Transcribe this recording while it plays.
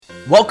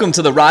Welcome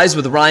to the Rise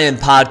with Ryan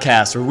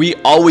podcast, where we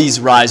always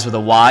rise with a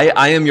Y.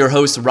 I am your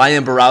host,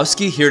 Ryan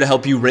Borowski, here to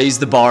help you raise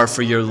the bar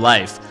for your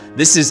life.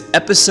 This is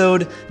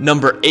episode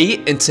number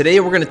 8, and today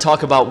we're going to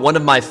talk about one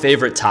of my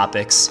favorite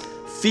topics,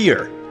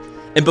 fear.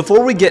 And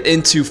before we get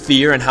into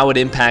fear and how it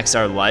impacts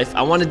our life,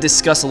 I want to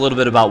discuss a little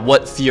bit about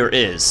what fear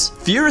is.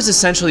 Fear is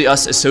essentially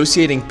us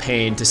associating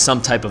pain to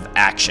some type of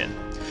action.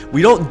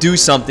 We don't do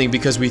something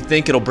because we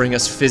think it'll bring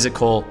us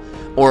physical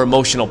or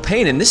emotional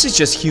pain, and this is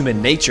just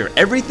human nature.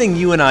 Everything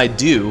you and I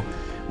do,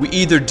 we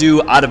either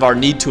do out of our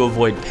need to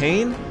avoid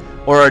pain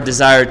or our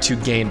desire to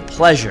gain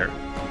pleasure.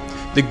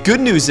 The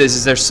good news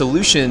is there's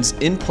solutions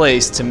in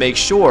place to make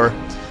sure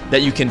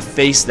that you can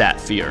face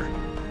that fear.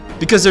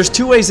 Because there's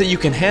two ways that you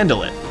can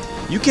handle it.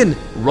 You can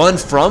run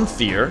from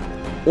fear,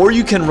 or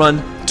you can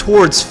run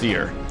towards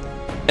fear.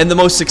 And the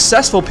most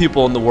successful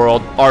people in the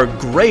world are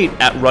great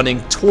at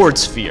running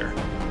towards fear.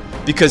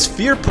 Because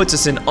fear puts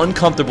us in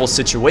uncomfortable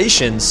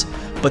situations,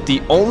 but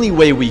the only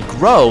way we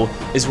grow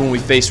is when we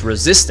face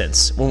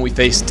resistance, when we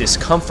face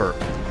discomfort.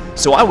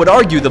 So I would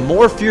argue the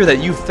more fear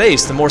that you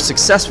face, the more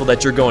successful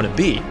that you're going to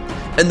be.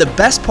 And the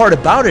best part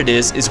about it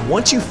is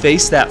once you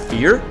face that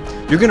fear,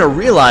 you're going to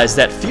realize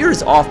that fear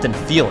is often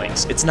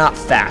feelings, it's not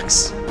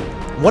facts.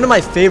 One of my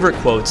favorite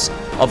quotes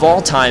of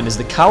all time is,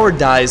 "The coward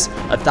dies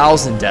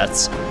 1,000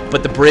 deaths,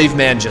 but the brave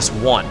man just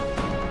one."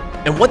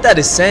 And what that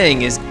is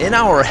saying is, in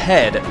our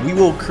head, we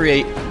will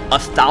create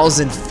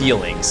 1,000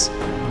 feelings,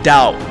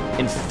 doubt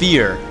and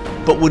fear.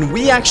 But when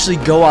we actually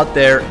go out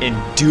there and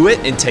do it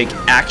and take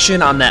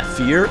action on that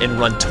fear and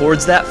run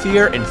towards that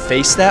fear and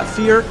face that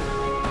fear,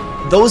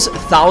 those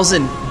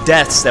 1,000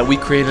 deaths that we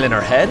created in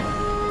our head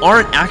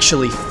aren't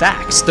actually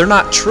facts. They're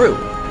not true.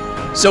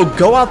 So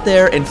go out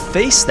there and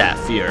face that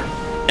fear.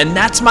 And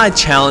that's my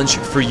challenge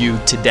for you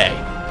today.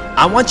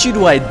 I want you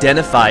to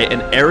identify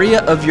an area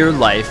of your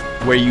life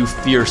where you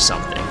fear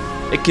something.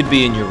 It could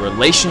be in your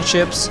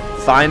relationships,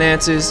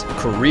 finances,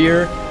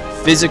 career,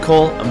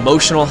 physical,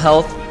 emotional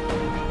health.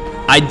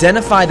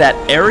 Identify that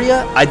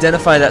area,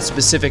 identify that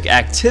specific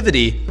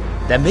activity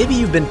that maybe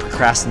you've been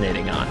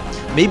procrastinating on.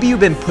 Maybe you've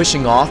been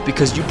pushing off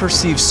because you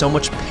perceive so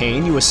much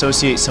pain, you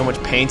associate so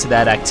much pain to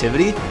that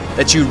activity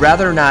that you'd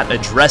rather not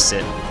address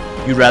it,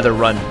 you'd rather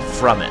run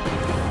from it.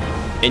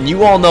 And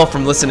you all know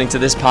from listening to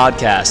this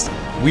podcast,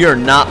 we are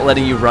not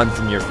letting you run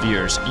from your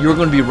fears. You're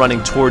going to be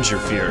running towards your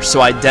fears.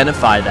 So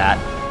identify that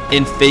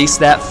and face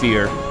that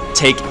fear,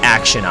 take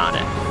action on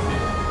it.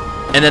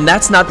 And then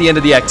that's not the end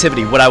of the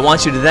activity. What I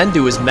want you to then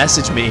do is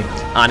message me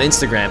on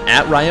Instagram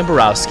at Ryan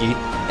Borowski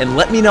and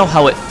let me know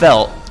how it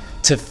felt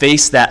to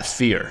face that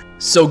fear.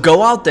 So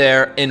go out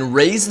there and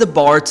raise the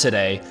bar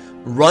today,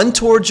 run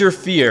towards your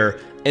fear,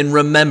 and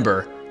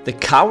remember, the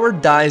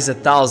coward dies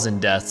 1,000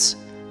 deaths,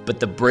 but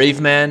the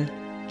brave man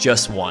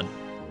just one.